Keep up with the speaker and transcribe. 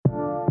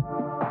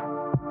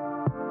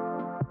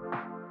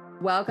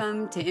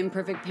Welcome to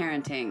Imperfect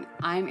Parenting.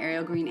 I'm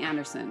Ariel Green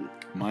Anderson.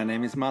 My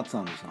name is Mats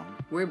Andersson.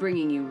 We're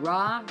bringing you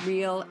raw,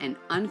 real, and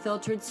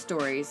unfiltered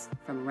stories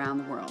from around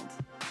the world.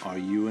 Are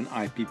you an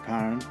IP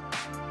parent?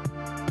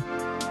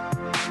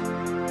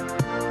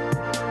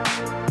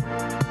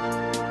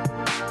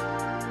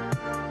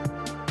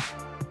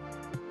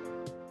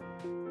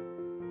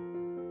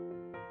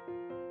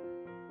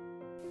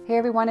 Hey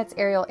everyone, it's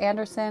Ariel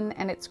Anderson,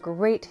 and it's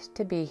great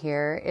to be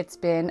here. It's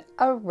been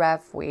a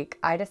rough week.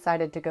 I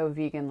decided to go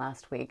vegan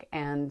last week,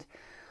 and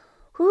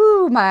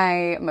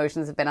my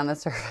emotions have been on the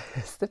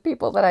surface. The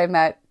people that I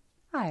met,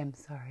 I am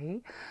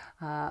sorry.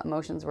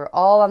 Emotions were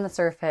all on the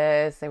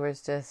surface. There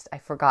was just, I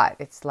forgot.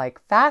 It's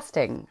like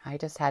fasting. I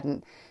just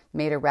hadn't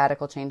made a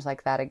radical change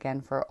like that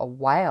again for a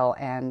while,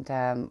 and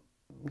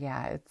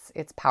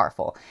it's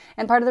powerful.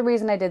 And part of the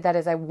reason I did that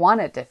is I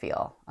wanted to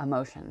feel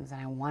emotions,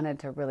 and I wanted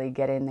to really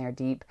get in there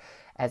deep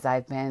as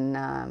I've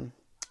been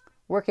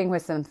working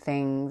with some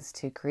things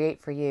to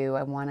create for you.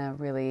 I want to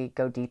really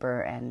go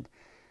deeper and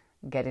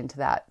get into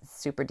that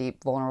super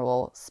deep,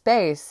 vulnerable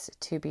space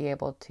to be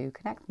able to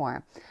connect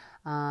more.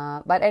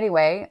 But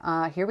anyway,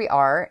 here we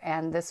are,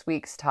 and this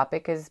week's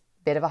topic is a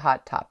bit of a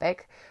hot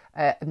topic.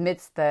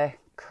 Amidst the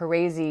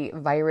crazy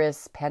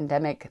virus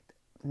pandemic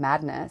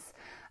madness,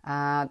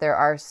 there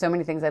are so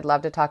many things I'd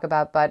love to talk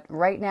about, but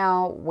right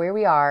now where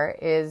we are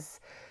is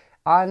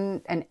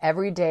on an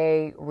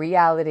everyday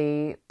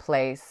reality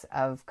place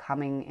of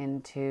coming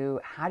into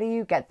how do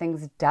you get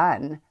things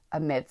done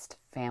amidst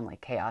family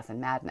chaos and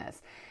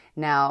madness.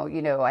 Now,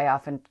 I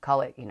often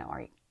call it,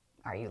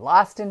 are you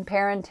lost in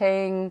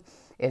parenting?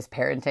 Is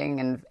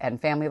parenting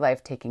and family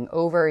life taking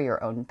over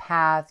your own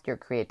path, your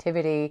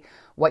creativity,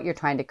 what you're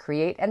trying to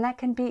create? And that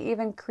can be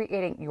even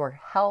creating your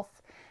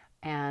health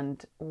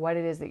and what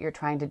it is that you're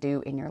trying to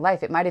do in your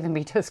life. It might even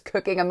be just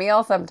cooking a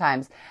meal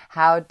sometimes,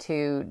 how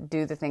to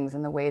do the things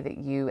in the way that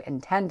you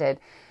intended.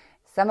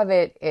 Some of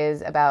it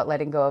is about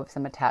letting go of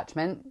some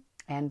attachment,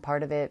 and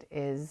part of it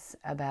is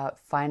about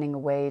finding a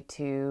way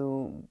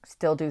to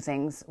still do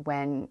things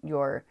when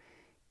your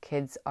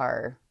kids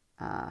are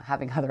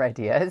having other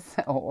ideas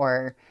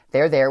or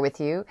they're there with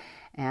you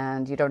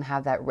and you don't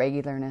have that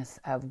regularness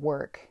of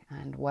work.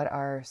 And what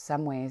are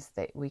some ways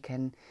that we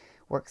can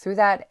work through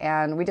that?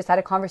 And we just had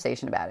a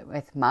conversation about it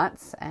with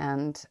Mats,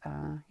 and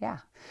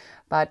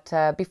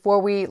But before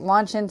we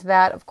launch into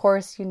that, of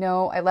course,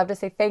 I love to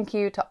say thank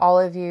you to all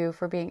of you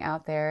for being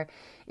out there.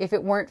 If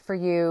it weren't for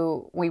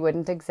you, we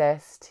wouldn't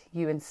exist.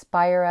 You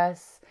inspire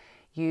us,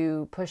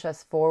 you push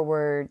us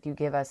forward, you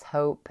give us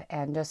hope,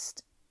 and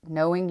just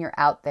knowing you're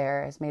out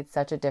there has made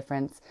such a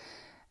difference.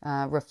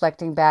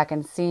 Reflecting back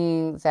and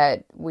seeing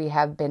that we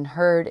have been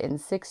heard in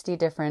 60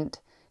 different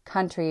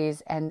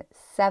countries and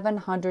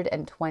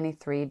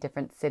 723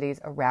 different cities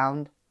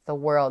around the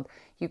world.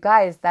 You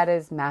guys, that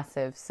is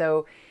massive.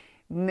 So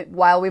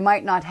while we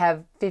might not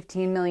have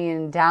 15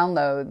 million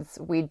downloads,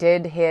 we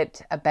did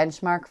hit a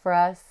benchmark for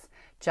us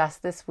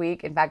just this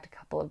week. In fact,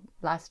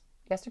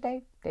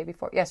 yesterday.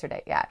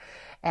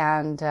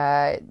 And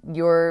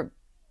you're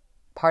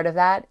part of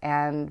that.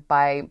 And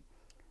by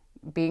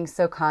being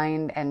so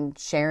kind and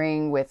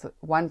sharing with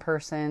one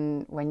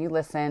person when you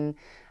listen,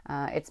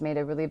 it's made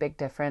a really big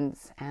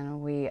difference.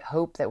 And we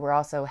hope that we're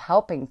also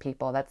helping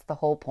people. That's the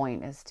whole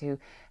point, is to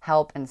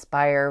help,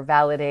 inspire,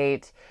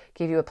 validate,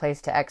 give you a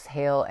place to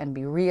exhale and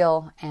be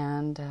real.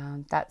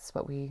 And that's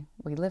what we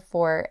live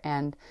for.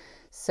 And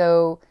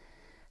so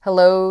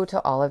hello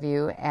to all of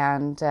you.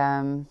 And,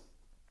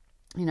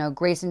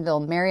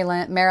 Graysonville,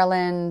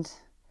 Maryland,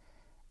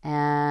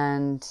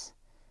 and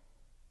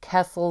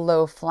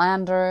Kessel-Lo,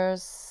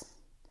 Flanders,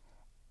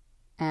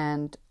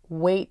 and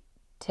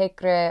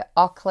Waitakere,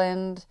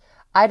 Auckland.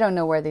 I don't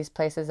know where these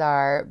places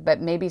are,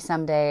 but maybe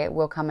someday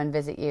we'll come and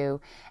visit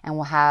you, and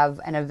we'll have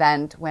an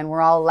event when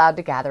we're all allowed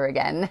to gather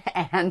again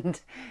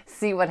and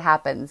see what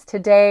happens.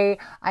 Today,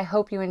 I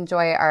hope you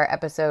enjoy our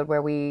episode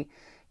where we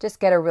just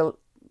get a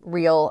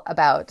real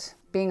about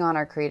being on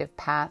our creative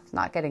path,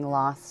 not getting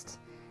lost,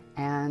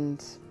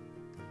 and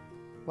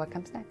what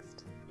comes next.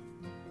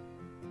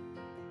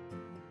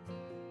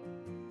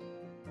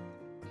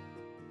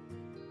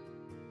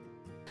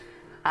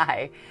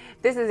 Hi,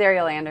 this is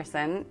Ariel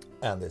Anderson.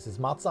 And this is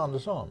Mats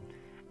Andersson.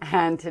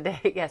 And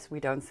today, yes, we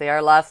don't say our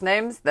last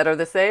names that are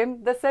the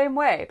same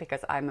way,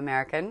 because I'm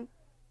American.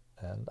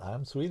 And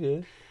I'm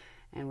Swedish.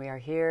 And we are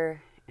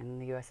here in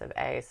the US of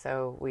A,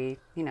 so we,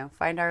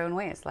 find our own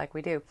ways like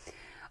we do.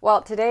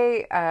 Well,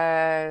 today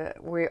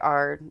we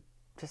are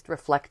just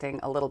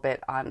reflecting a little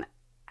bit on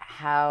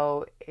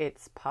how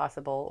it's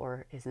possible,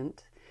 or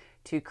isn't,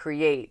 to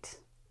create,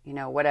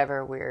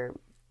 whatever we're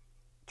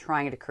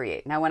trying to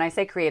create. Now, when I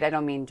say create, I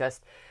don't mean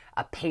just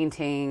a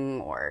painting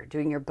or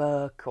doing your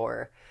book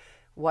or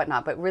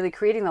whatnot, but really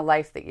creating the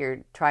life that you're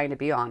trying to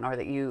be on, or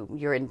that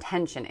your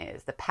intention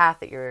is, the path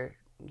that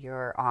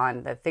you're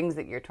on, the things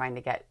that you're trying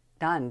to get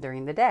done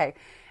during the day.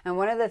 And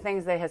one of the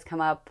things that has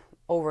come up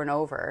over and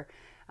over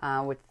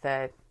with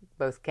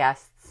both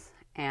guests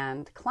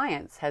and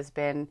clients has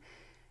been,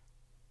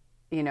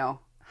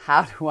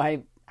 how do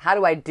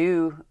I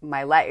do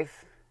my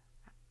life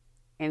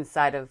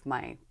inside of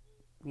my,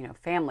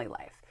 family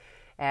life.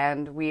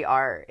 And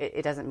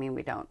it doesn't mean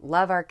we don't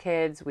love our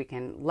kids. We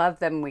can love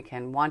them. We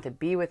can want to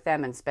be with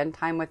them and spend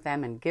time with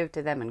them and give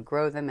to them and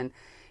grow them. And,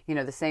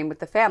 the same with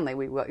the family.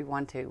 We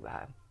want to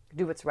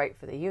do what's right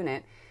for the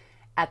unit.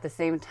 At the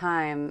same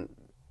time,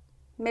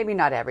 maybe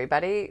not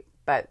everybody,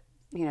 but,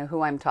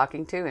 who I'm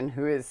talking to and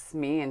who is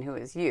me and who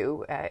is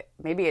you,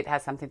 maybe it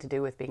has something to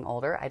do with being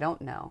older. I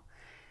don't know.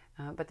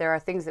 But there are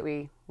things that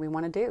we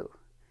want to do.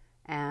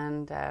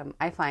 And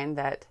I find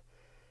that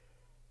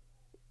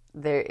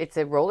it's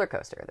a roller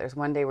coaster. There's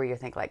one day where you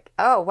think like,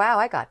 oh, wow,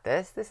 I got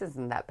this. This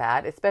isn't that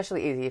bad.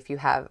 Especially easy if you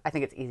have, I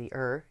think it's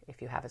easier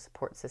if you have a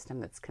support system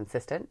that's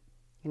consistent.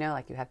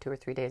 Like you have 2 or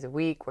 3 days a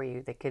week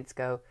where the kids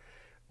go,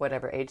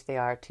 whatever age they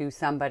are, to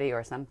somebody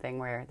or something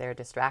where they're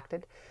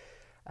distracted.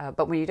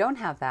 But when you don't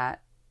have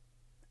that,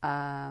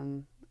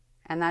 and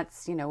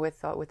that's,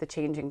 with the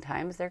changing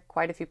times, there are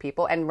quite a few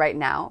people. And right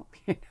now,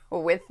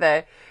 with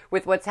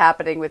what's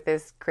happening with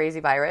this crazy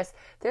virus,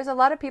 there's a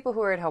lot of people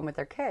who are at home with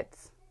their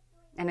kids.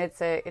 And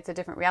it's a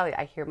different reality.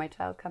 I hear my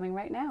child coming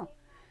right now.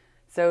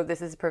 So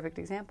this is a perfect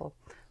example.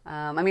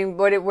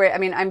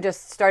 I'm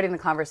just starting the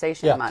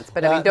conversation, Mats.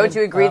 But don't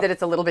you agree that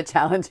it's a little bit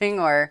challenging,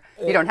 or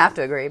you don't have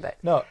to agree? But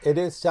no, it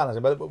is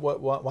challenging. But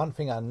one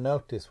thing I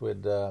noticed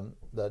with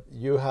that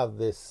you have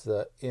this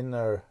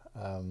inner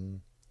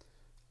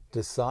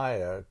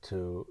desire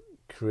to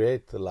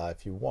create the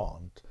life you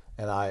want,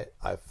 and I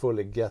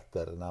fully get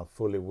that, and I'm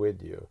fully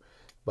with you.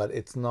 But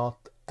it's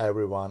not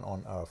everyone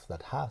on earth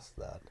that has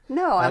that.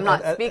 No, I'm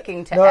not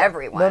speaking to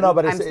everyone. No,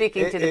 but I'm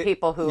speaking to the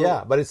people who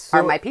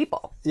are my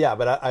people. Yeah,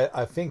 but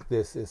I think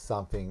this is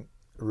something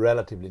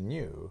relatively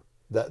new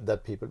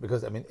that people,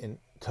 because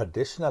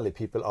traditionally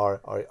people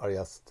are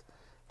just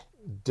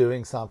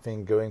doing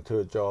something, going to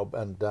a job,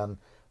 and then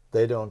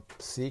they don't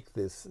seek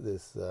this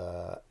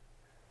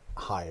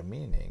higher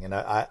meaning. And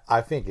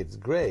I think it's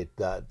great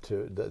that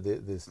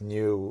this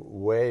new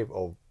wave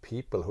of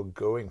people who are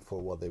going for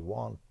what they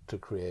want to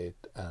create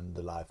and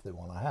the life they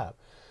want to have.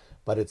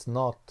 But it's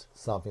not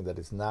something that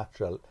is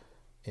natural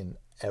in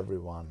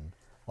everyone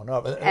on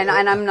earth. And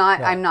I'm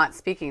not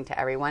speaking to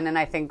everyone. And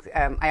I think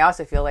I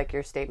also feel like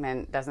your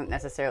statement doesn't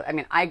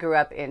necessarily. I grew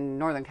up in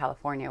Northern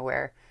California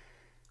where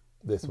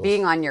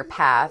being on your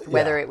path,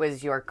 whether it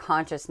was your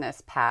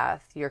consciousness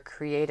path, your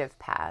creative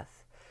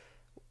path,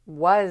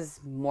 was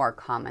more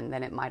common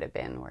than it might have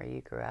been where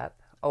you grew up,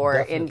 or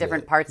definitely, in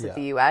different parts of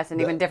the U.S.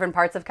 and even different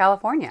parts of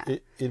California.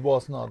 It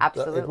was not.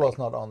 Absolutely. It was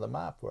not on the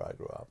map where I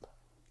grew up.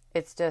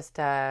 It's just.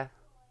 I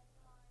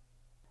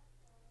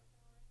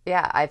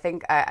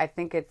think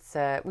it's.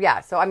 So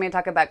I'm going to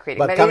talk about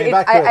creating, but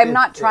I'm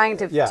not trying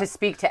to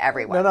speak to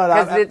everyone,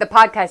 because the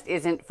podcast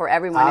isn't for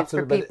everyone.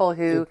 Absolutely, it's for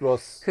people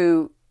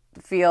who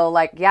feel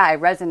like, I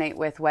resonate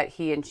with what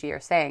he and she are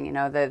saying.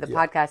 The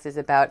podcast is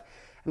about.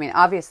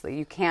 Obviously,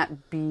 you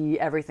can't be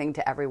everything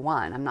to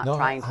everyone. I'm not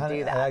trying to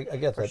do that. I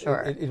get that.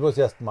 Sure. It was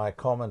just my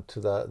comment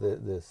to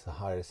this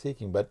higher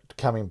seeking. But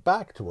coming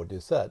back to what you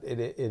said,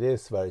 it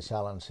is very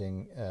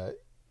challenging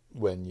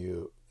when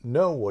you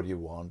know what you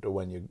want, or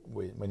when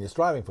you're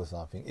striving for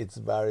something. It's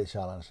very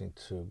challenging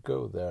to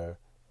go there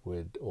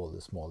with all the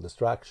small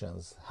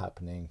distractions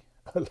happening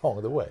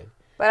along the way.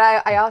 But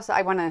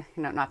I want to,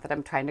 not that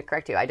I'm trying to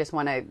correct you. I just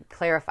want to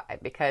clarify,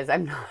 because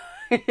I'm not.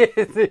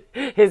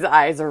 His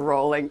eyes are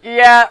rolling.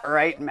 Yeah,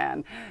 right,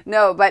 man.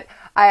 No, but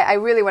I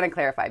really want to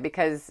clarify,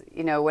 because,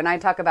 when I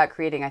talk about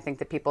creating, I think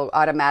that people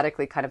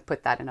automatically kind of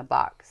put that in a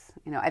box.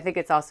 I think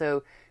it's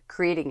also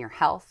creating your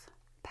health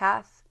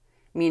path,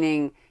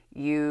 meaning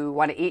you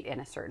want to eat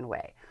in a certain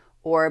way.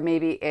 Or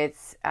maybe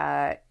it's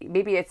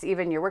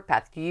even your work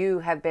path.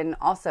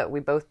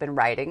 We've both been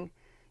writing,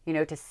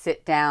 to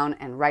sit down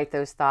and write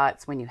those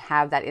thoughts when you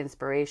have that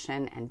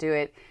inspiration and do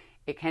it.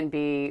 It can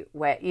be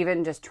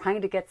even just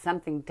trying to get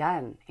something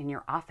done in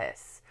your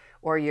office,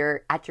 or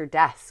you're at your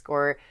desk,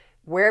 or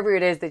wherever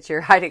it is that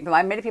you're hiding.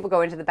 Many people go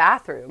into the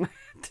bathroom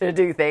to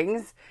do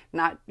things,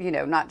 not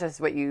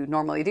just what you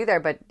normally do there,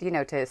 but,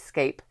 to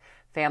escape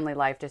family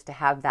life, just to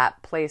have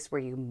that place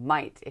where you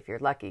might, if you're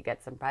lucky,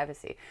 get some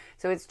privacy.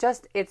 So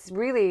it's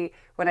really,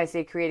 when I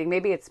say creating,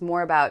 maybe it's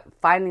more about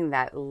finding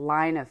that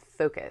line of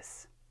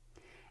focus.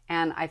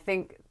 And I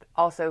think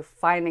also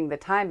finding the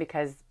time,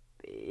 because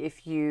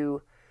if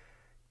you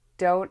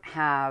don't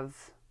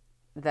have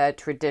the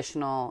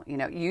traditional,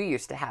 you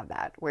used to have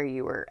that where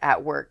you were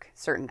at work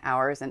certain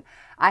hours. And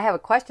I have a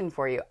question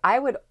for you. I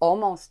would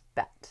almost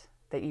bet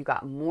that you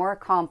got more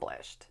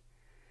accomplished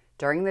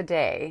during the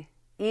day,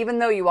 even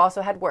though you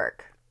also had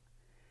work,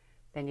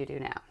 than you do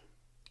now.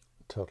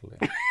 Totally.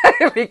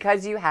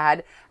 Because you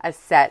had a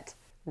set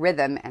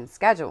rhythm and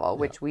schedule,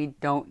 which we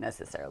don't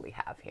necessarily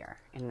have here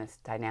in this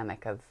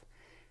dynamic of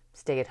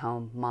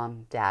stay-at-home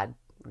mom, dad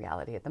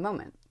reality at the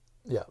moment.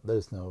 Yeah,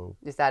 there's no...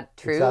 Is that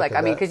true?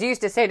 Exactly because you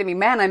used to say to me,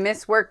 man, I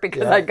miss work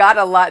because I got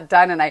a lot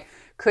done and I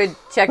could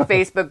check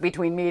Facebook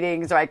between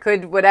meetings, or I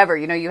could whatever.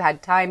 You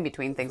had time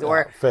between things,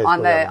 or Facebook,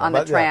 on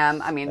the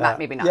tram.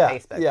 Maybe not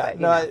Facebook. Yeah,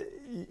 but,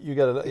 you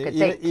got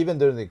to even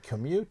during the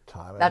commute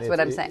time. That's what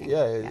I'm saying.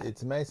 Yeah,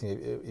 it's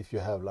amazing if you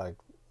have like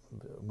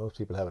most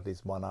people have at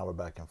least 1 hour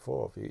back and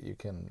forth. You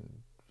can,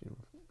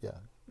 yeah,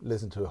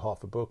 listen to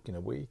half a book in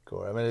a week,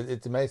 or I mean,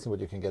 it's amazing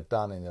what you can get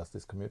done in just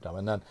this commute time.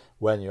 And then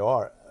when you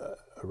are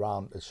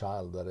around a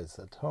child that is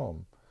at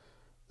home,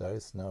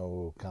 there's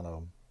no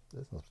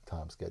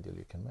time schedule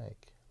you can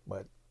make.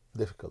 But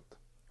difficult.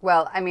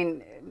 Well, I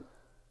mean,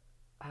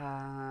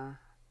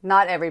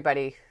 not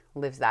everybody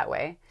lives that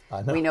way.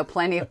 We know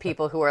plenty of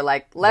people who are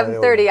like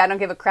 11:30. I don't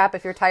give a crap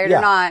if you're tired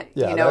or not,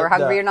 or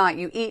hungry or not.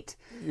 You eat,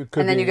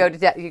 and then you go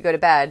to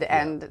bed,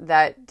 and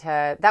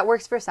that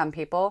works for some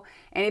people.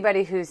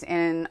 Anybody who's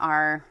in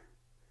our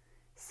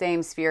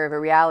same sphere of a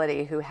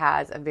reality who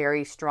has a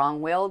very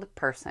strong-willed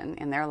person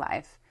in their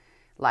lives,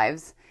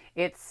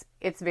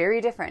 it's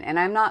very different. And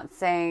I'm not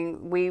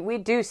saying we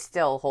do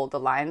still hold the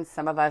lines.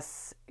 Some of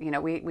us,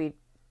 we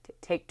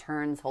take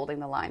turns holding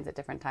the lines at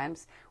different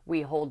times.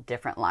 We hold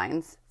different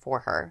lines for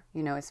her,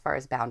 as far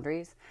as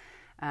boundaries,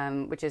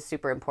 which is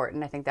super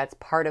important. I think that's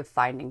part of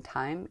finding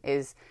time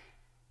is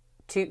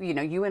to,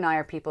 you and I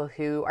are people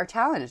who are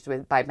challenged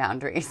by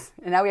boundaries.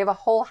 And now we have a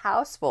whole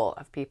house full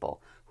of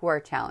people who are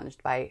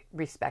challenged by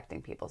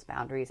respecting people's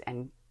boundaries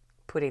and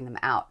putting them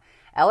out.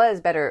 Ella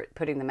is better at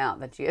putting them out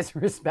than she is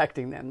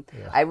respecting them.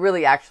 Yeah. I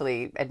really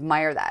actually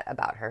admire that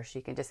about her.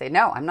 She can just say,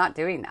 no, I'm not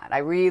doing that. I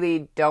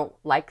really don't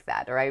like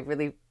that. Or I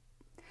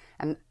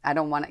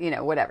don't want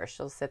to, whatever.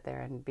 She'll sit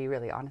there and be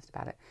really honest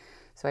about it.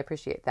 So I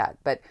appreciate that.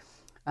 But,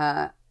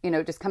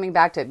 just coming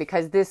back to it,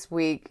 because this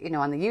week,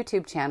 on the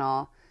YouTube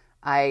channel,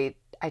 I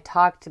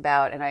talked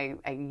about, and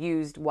I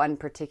used one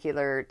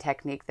particular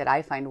technique that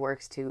I find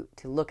works to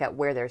look at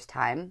where there's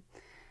time.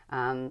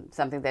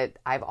 Something that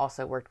I've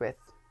also worked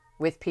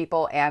with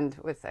people, and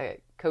with a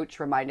coach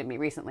reminded me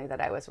recently that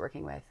I was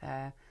working with.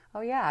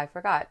 Oh yeah, I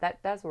forgot.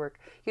 That does work.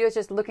 He was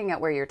just looking at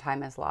where your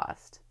time is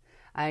lost.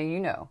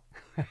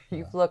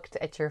 You've looked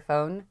at your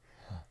phone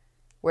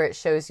where it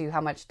shows you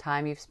how much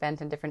time you've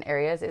spent in different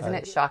areas. Isn't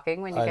it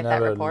shocking when you get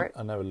that report?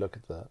 I never look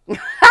at that.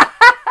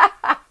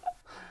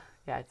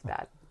 Yeah, it's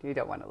bad. You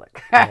don't want to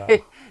look.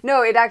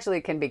 No, it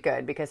actually can be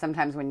good, because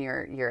sometimes when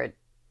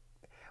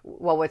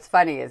what's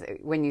funny is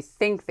when you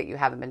think that you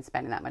haven't been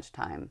spending that much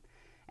time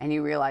and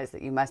you realize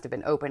that you must have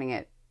been opening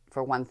it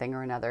for one thing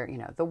or another,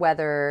 the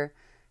weather,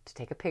 to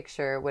take a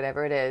picture,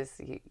 whatever it is,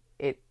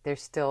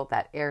 there's still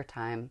that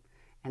airtime.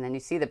 And then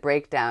you see the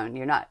breakdown,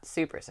 you're not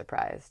super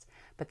surprised.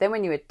 But then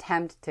when you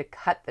attempt to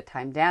cut the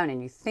time down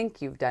and you think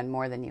you've done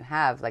more than you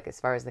have, like as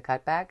far as the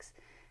cutbacks,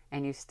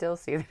 and you still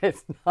see that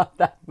it's not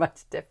that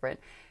much different,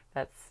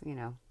 that's,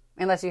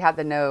 unless you have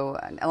the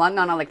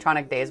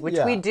non-electronic days, which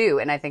we do,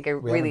 and I think are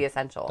really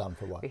essential. Done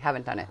for what? We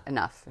haven't done it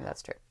enough.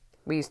 That's true.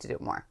 We used to do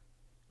it more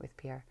with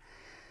Pierre.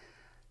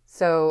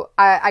 So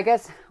I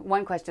guess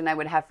one question I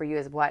would have for you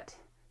is what...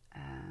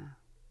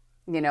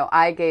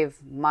 I gave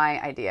my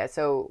idea.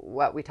 So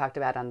what we talked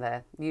about on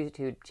the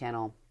YouTube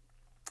channel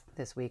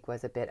this week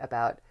was a bit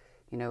about,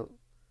 a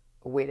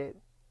way to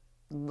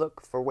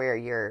look for where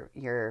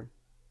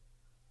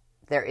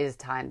there is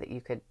time that you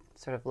could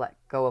sort of let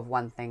go of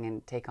one thing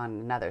and take on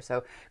another.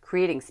 So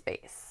creating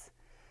space.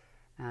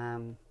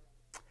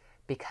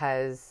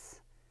 Because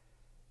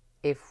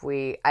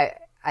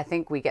I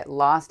think we get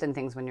lost in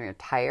things when you're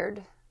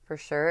tired, for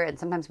sure. And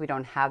sometimes we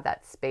don't have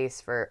that space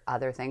for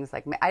other things.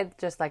 Like, I'd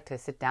just like to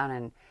sit down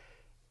and,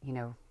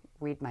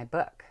 read my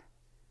book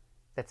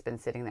that's been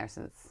sitting there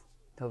since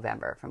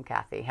November from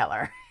Kathy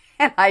Heller.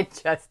 And I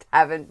just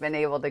haven't been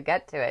able to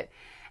get to it.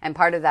 And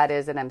part of that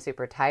is that I'm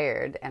super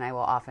tired, and I will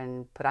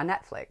often put on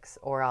Netflix,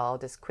 or I'll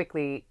just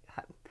quickly,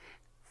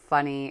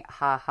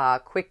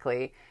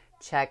 quickly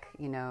check,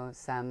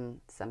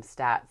 some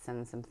stats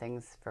and some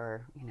things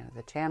for,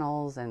 the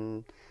channels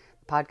and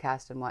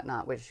podcast and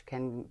whatnot, which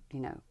can,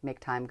 make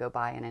time go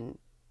by in a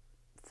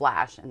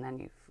flash, and then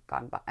you've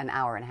gone by, an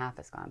hour and a half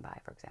has gone by,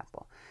 for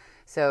example.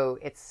 So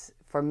it's,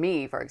 for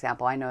me, for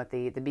example, I know at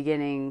the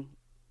beginning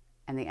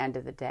and the end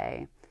of the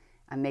day,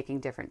 I'm making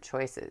different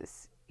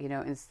choices.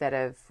 Instead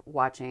of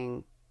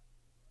watching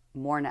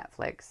more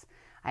Netflix,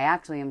 I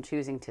actually am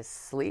choosing to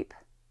sleep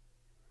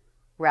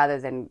rather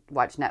than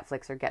watch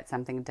Netflix or get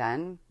something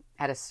done.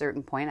 At a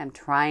certain point, I'm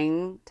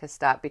trying to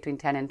stop between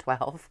 10 and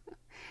 12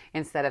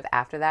 instead of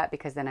after that,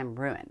 because then I'm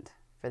ruined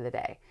for the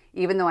day,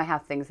 even though I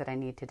have things that I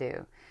need to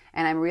do.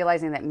 And I'm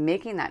realizing that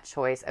making that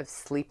choice of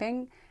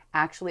sleeping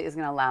actually is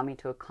going to allow me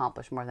to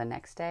accomplish more the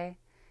next day.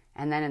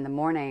 And then in the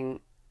morning,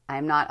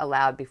 I'm not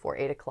allowed before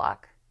 8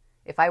 o'clock.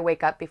 If I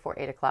wake up before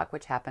 8 o'clock,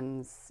 which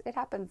it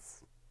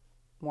happens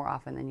more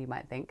often than you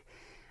might think,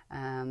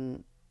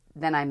 then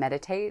I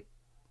meditate.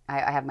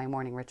 I have my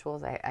morning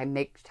rituals. I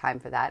make time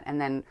for that. And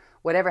then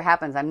whatever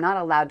happens, I'm not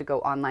allowed to go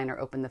online or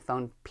open the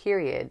phone,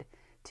 period,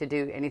 to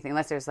do anything,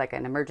 unless there's like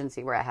an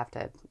emergency where I have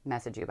to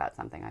message you about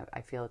something.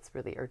 I feel it's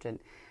really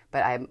urgent.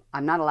 But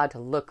I'm not allowed to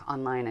look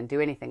online and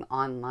do anything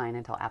online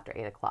until after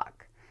 8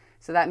 o'clock.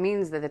 So that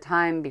means that the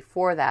time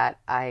before that,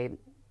 I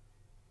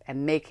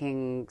am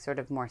making sort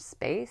of more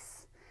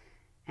space,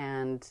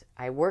 and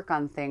I work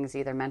on things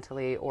either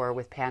mentally or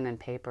with pen and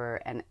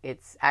paper, and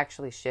it's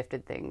actually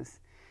shifted things.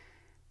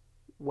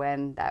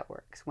 when that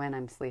works, when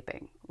I'm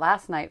sleeping.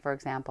 Last night, for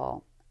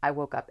example, I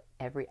woke up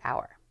every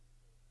hour.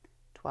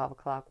 12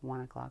 o'clock,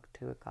 1 o'clock,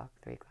 2 o'clock,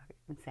 3 o'clock.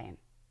 Insane.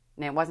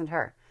 And it wasn't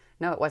her.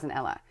 No, it wasn't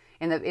Ella.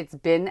 And it's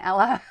been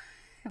Ella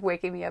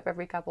waking me up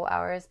every couple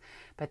hours.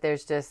 But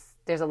there's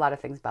a lot of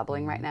things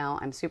bubbling right now.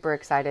 I'm super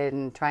excited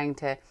and trying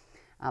to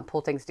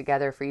pull things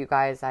together for you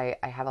guys. I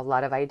have a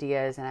lot of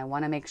ideas, and I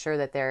want to make sure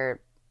that they're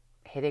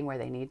hitting where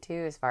they need to,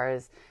 as far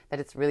as that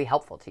it's really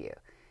helpful to you.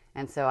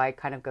 And so I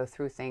kind of go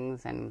through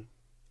things and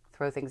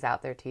throw things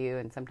out there to you,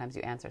 and sometimes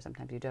you answer,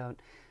 sometimes you don't.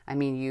 I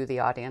mean you, the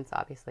audience,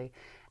 obviously,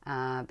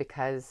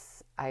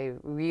 because I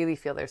really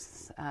feel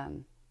there's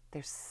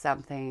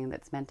something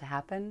that's meant to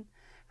happen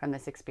from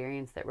this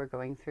experience that we're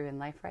going through in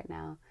life right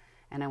now.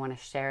 And I want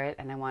to share it,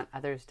 and I want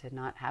others to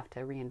not have to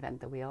reinvent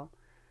the wheel.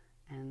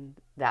 And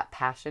that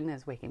passion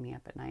is waking me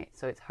up at night,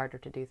 so it's harder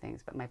to do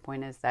things. But my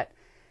point is that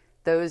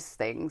those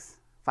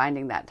things,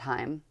 finding that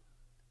time,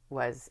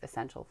 was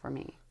essential for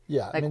me.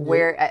 Yeah. Like,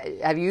 where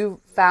have you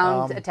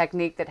found a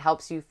technique that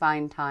helps you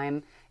find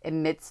time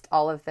amidst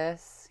all of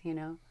this, you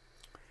know?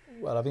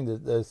 Well, I think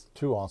that there's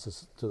two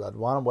answers to that.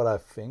 One, what I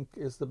think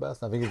is the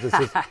best. I think it's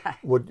just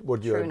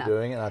what you're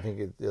doing, and I think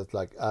it's just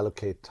like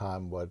allocate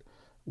time.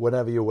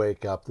 Whenever you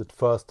wake up, the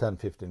first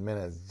 10-15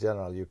 minutes, in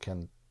general, you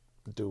can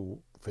do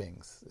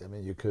things. I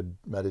mean, you could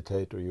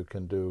meditate, or you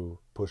can do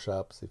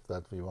push-ups if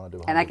that's what you want to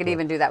do. And I could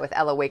even do that with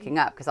Ella waking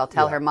up, because I'll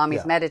tell her,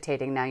 Mommy's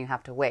meditating now, you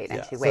have to wait,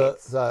 and she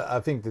waits. So I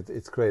think that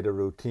it's create a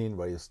routine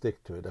where you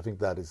stick to it. I think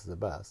that is the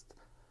best.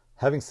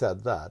 Having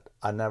said that,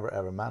 I never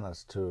ever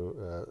managed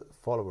to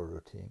follow a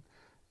routine.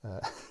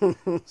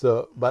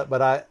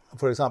 But I,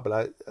 for example,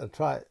 I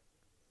try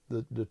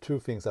the two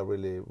things I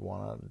really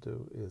want to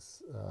do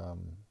is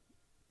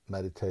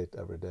meditate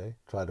every day,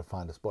 try to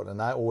find a spot,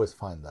 and I always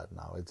find that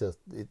now.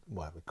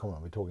 Come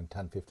on, we're talking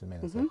 10-15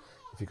 minutes. So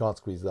if you can't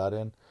squeeze that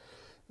in,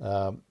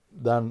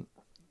 then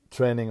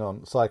cycling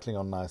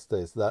on nice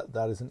days,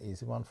 that is an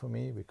easy one for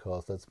me,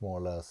 because that's more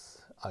or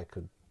less I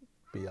could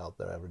be out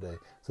there every day.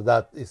 So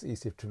that is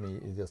easy to me.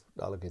 You just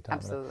allocate time.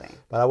 Absolutely.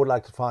 But I would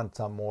like to find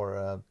some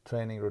more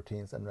training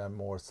routines, and then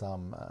more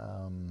some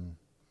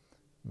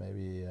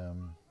maybe.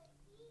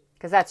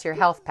 Because that's your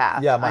health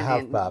path. Yeah, my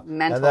health path,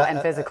 mental and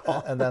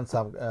physical. And then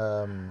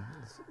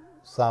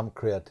some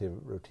creative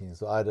routines.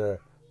 So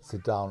either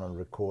sit down and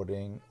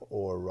recording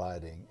or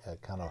writing.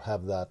 Kind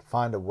of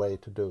find a way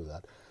to do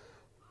that.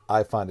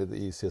 I find it the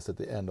easiest at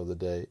the end of the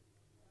day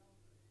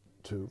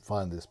to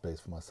find this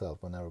space for myself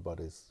when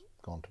everybody's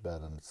gone to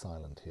bed and it's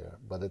silent here.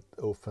 But it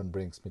often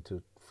brings me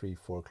to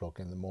 3-4 o'clock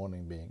in the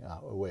morning being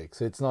awake.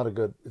 So it's not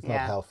not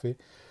healthy.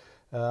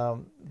 But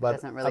it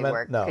doesn't really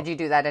work. No. Could you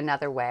do that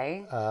another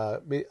way?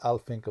 I'll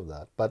think of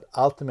that. But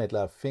ultimately,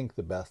 I think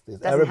the best is...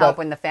 Doesn't help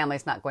when the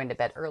family's not going to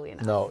bed early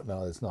enough.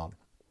 No, it's not.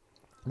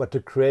 But to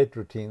create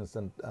routines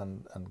and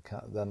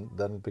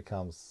then it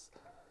becomes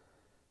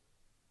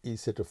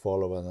easier to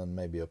follow, and then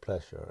maybe a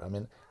pleasure. I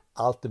mean,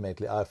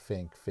 ultimately, I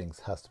think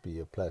things has to be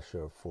a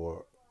pleasure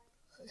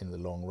in the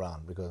long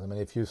run, because I mean,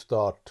 if you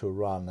start to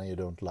run and you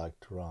don't like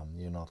to run,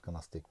 you're not going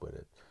to stick with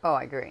it. Oh,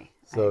 I agree.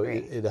 So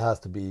it has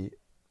to be.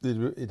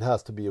 It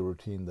has to be a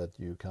routine that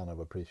you kind of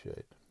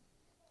appreciate.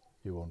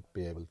 You won't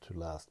be able to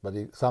last, but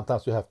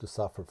sometimes you have to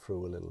suffer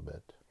through a little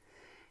bit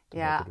to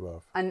make it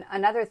work.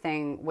 Another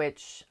thing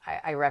which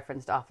I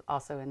referenced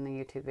also in the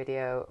YouTube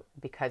video,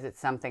 because it's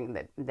something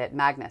that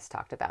Magnus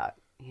talked about,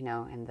 you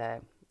know, in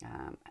the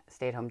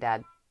Stay-at-Home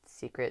Dad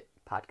Secret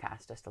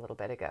podcast just a little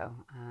bit ago,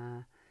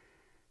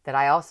 that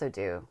I also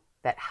do,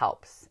 that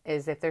helps,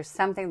 is if there's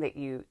something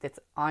that's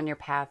on your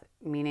path,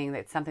 meaning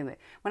that something that,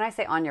 when I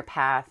say on your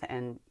path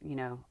and, you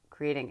know,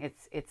 creating,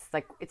 it's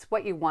like, it's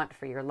what you want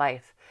for your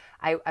life.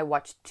 I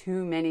watch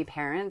too many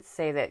parents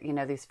say that, you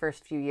know, these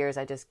first few years,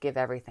 I just give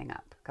everything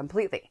up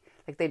completely.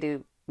 Like they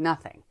do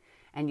nothing.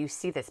 And you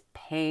see this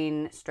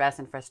pain, stress,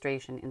 and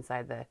frustration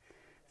inside the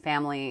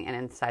family and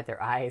inside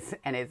their eyes.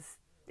 And it's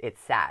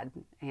sad,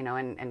 you know,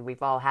 and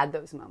we've all had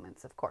those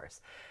moments, of course.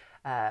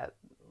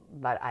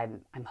 But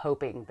I'm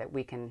hoping that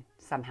we can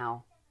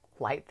somehow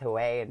light the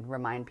way and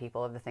remind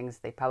people of the things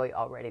they probably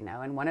already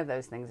know. And one of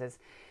those things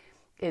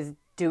is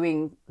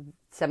doing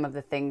some of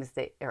the things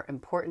that are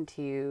important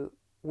to you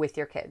with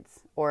your kids,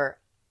 or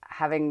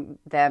having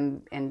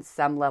them in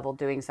some level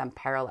doing some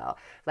parallel.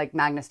 Like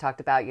Magnus talked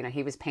about, you know,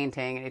 he was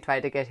painting and he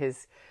tried to get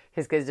his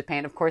kids to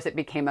paint. Of course, it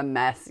became a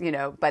mess, you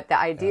know, but the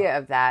idea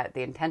of that,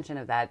 the intention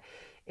of that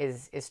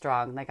is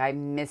strong. Like I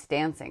miss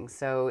dancing.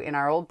 So in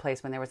our old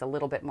place, when there was a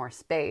little bit more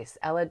space,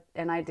 Ella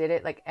and I did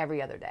it like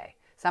every other day,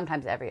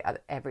 sometimes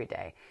every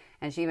day.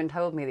 And she even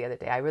told me the other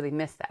day, I really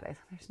miss that.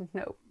 There's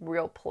no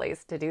real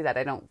place to do that.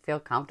 I don't feel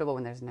comfortable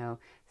when there's no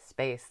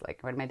space.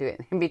 Like, what am I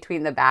doing in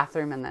between the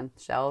bathroom and the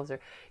shelves? Or,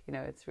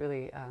 it's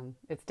really,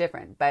 it's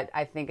different. But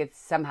I think it's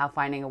somehow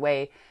finding a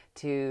way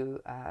to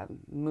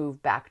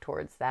move back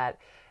towards that.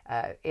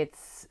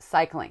 It's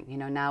cycling.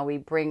 Now we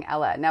bring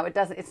Ella. Now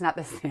it's not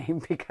the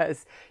same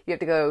because you have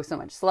to go so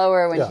much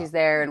slower when she's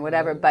there and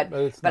whatever. But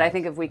I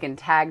think if we can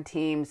tag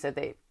team so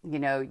that,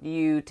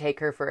 you take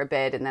her for a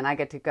bit and then I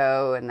get to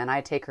go and then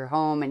I take her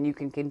home and you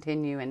can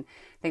continue and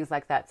things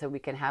like that, so we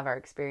can have our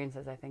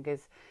experiences, I think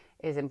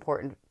is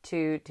important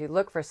to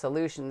look for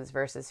solutions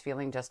versus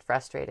feeling just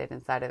frustrated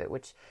inside of it,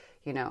 which,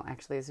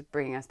 actually is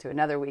bringing us to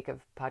another week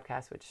of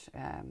podcasts, which,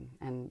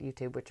 and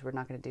YouTube, which we're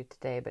not going to do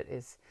today, but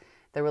is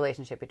the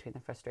relationship between the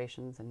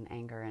frustrations and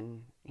anger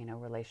and,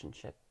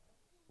 relationship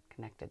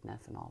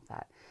connectedness and all of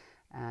that.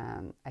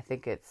 I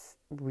think it's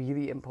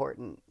really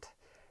important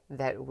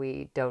that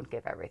we don't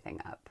give everything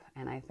up.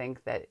 And I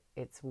think that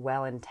it's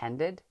well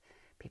intended.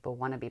 People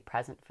want to be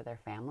present for their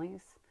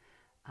families.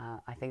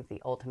 I think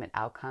the ultimate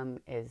outcome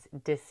is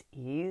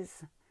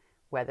dis-ease,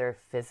 whether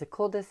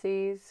physical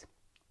dis-ease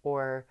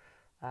or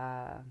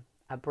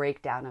a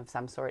breakdown of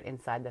some sort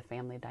inside the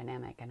family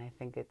dynamic. And I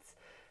think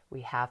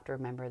we have to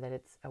remember that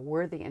it's a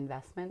worthy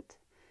investment.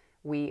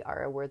 We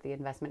are a worthy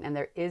investment, and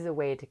there is a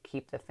way to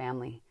keep the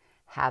family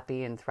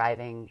happy and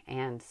thriving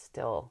and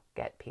still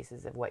get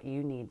pieces of what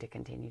you need to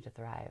continue to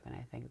thrive. And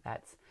I think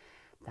that's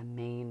the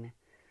main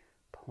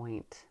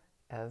point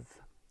of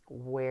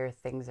where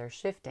things are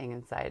shifting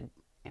inside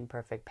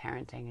imperfect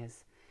parenting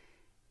is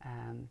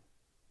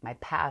my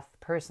path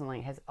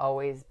personally has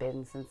always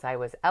been, since I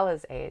was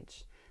Ella's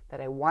age, that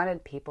I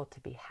wanted people to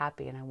be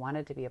happy and I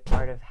wanted to be a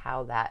part of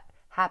how that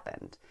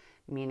happened,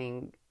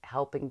 meaning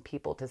helping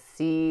people to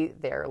see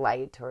their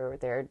light or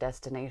their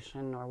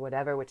destination or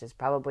whatever, which is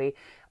probably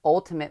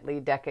ultimately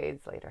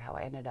decades later how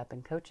I ended up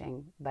in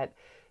coaching. But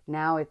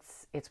now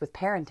it's with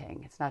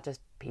parenting. It's not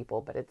just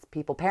people, but it's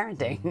people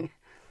parenting.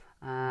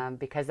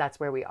 Because that's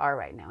where we are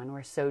right now. And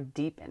we're so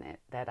deep in it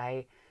that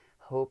I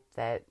hope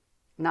that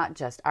not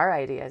just our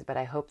ideas, but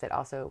I hope that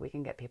also we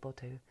can get people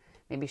to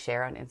maybe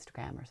share on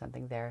Instagram or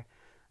something their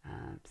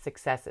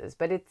successes.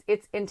 But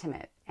it's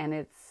intimate, and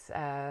it's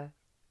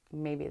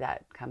maybe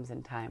that comes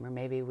in time, or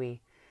maybe we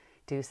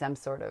do some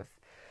sort of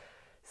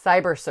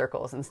cyber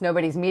circle since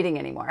nobody's meeting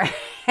anymore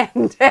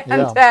and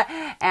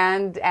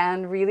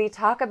really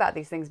talk about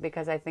these things,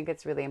 because I think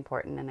it's really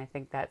important. And I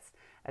think that's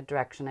a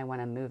direction I want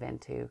to move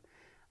into.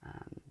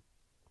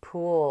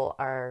 Pool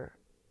our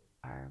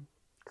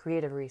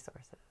creative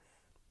resources.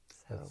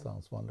 So that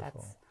sounds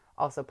wonderful. That's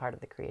also part of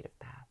the creative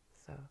path.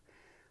 So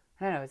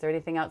I don't know, is there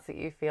anything else that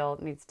you feel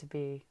needs to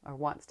be or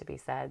wants to be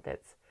said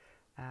that's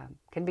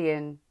can be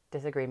in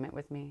disagreement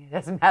with me? It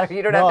doesn't matter.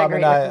 You don't have to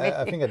agree with me.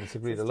 I think I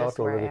disagreed a lot just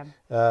where already.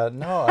 I am.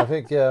 No, I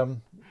think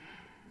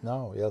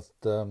just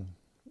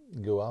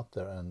go out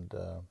there and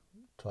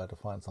try to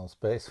find some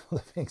space for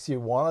the things you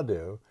want to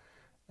do,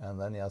 and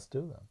then just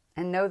do them.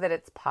 And know that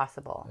it's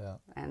possible, Yeah.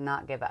 and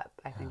not give up.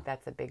 I think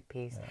that's a big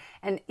piece. Yeah.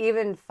 And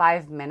even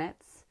 5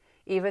 minutes,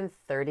 even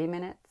 30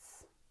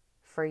 minutes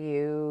for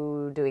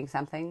you doing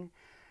something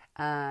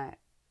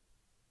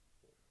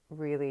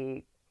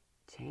really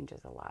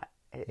changes a lot.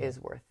 It is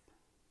worth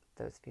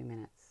those few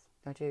minutes,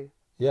 don't you?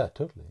 Yeah,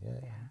 totally.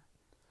 Yeah.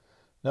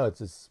 No,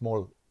 it's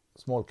small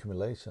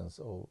accumulations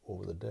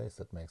over the days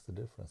that makes the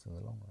difference in the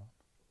long run.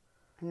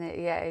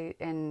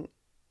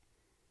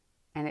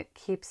 And it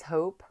keeps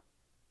hope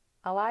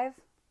alive,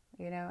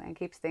 and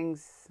keeps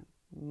things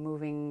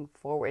moving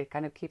forward. It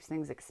kind of keeps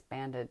things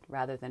expanded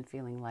rather than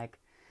feeling like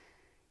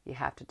you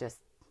have to just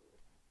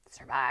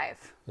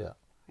survive. Yeah.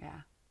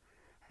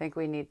 I think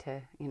we need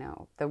to,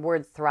 the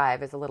word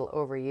thrive is a little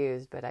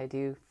overused, but I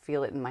do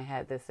feel it in my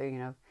head. This,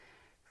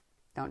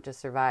 don't just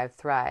survive,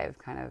 thrive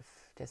kind of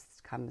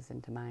just comes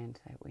into mind,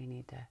 that we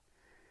need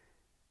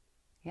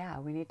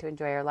to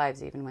enjoy our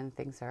lives even when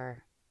things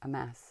are a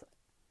mess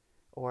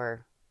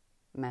or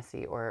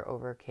messy or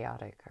over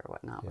chaotic or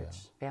whatnot,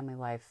 which family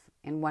life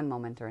in one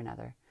moment or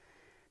another,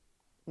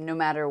 no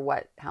matter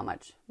how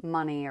much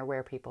money or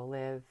where people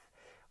live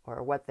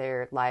or what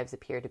their lives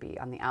appear to be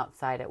on the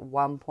outside, at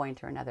one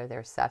point or another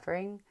there's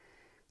suffering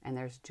and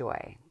there's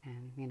joy,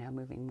 and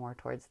moving more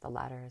towards the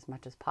latter as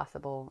much as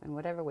possible in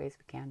whatever ways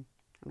we can.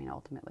 I mean,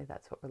 ultimately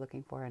that's what we're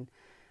looking for, and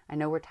I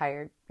know we're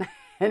tired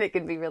and it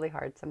can be really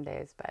hard some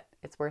days, but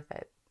it's worth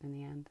it in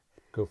the end.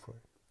 Go for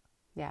it.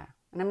 Yeah.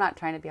 And I'm not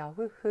trying to be all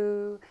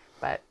woohoo,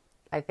 but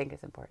I think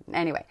it's important.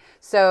 Anyway,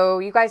 so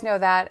you guys know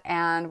that,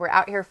 and we're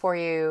out here for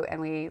you, and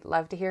we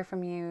love to hear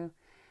from you.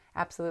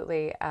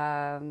 Absolutely.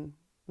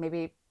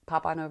 Maybe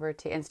pop on over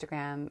to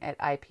Instagram at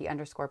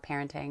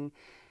IP_parenting,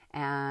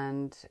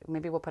 and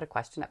maybe we'll put a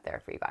question up there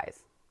for you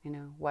guys.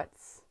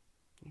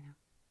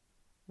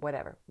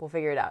 Whatever. We'll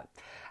figure it out.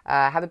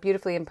 Have a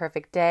beautifully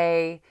imperfect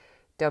day.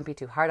 Don't be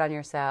too hard on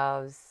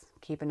yourselves.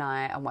 Keep an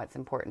eye on what's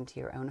important to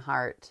your own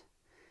heart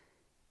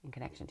in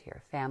connection to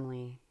your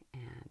family,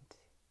 and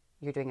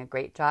you're doing a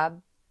great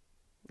job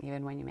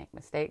even when you make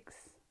mistakes,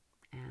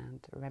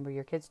 and remember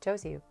your kids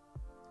chose you.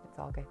 It's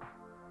all good.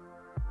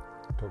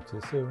 Talk to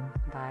you soon.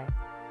 Bye.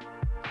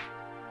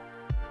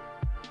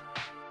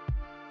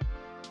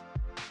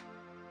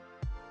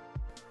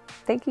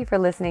 Thank you for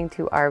listening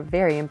to our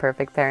Very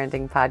Imperfect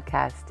Parenting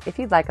podcast. If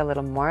you'd like a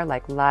little more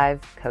like live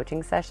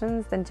coaching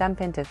sessions, then jump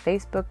into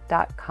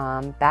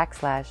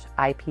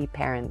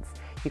facebook.com/IPParents.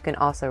 You can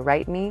also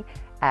write me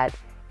at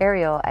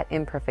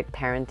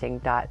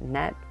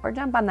Ariel@imperfectparenting.net or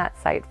jump on that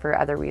site for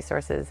other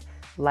resources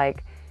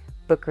like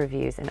book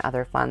reviews and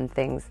other fun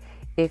things.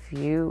 If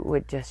you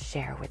would just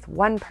share with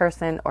one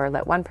person or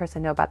let one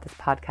person know about this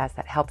podcast,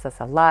 that helps us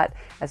a lot.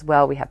 As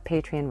well, we have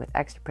Patreon with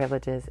extra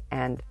privileges,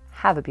 and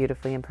have a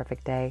beautifully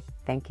imperfect day.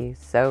 Thank you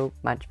so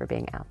much for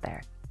being out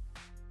there.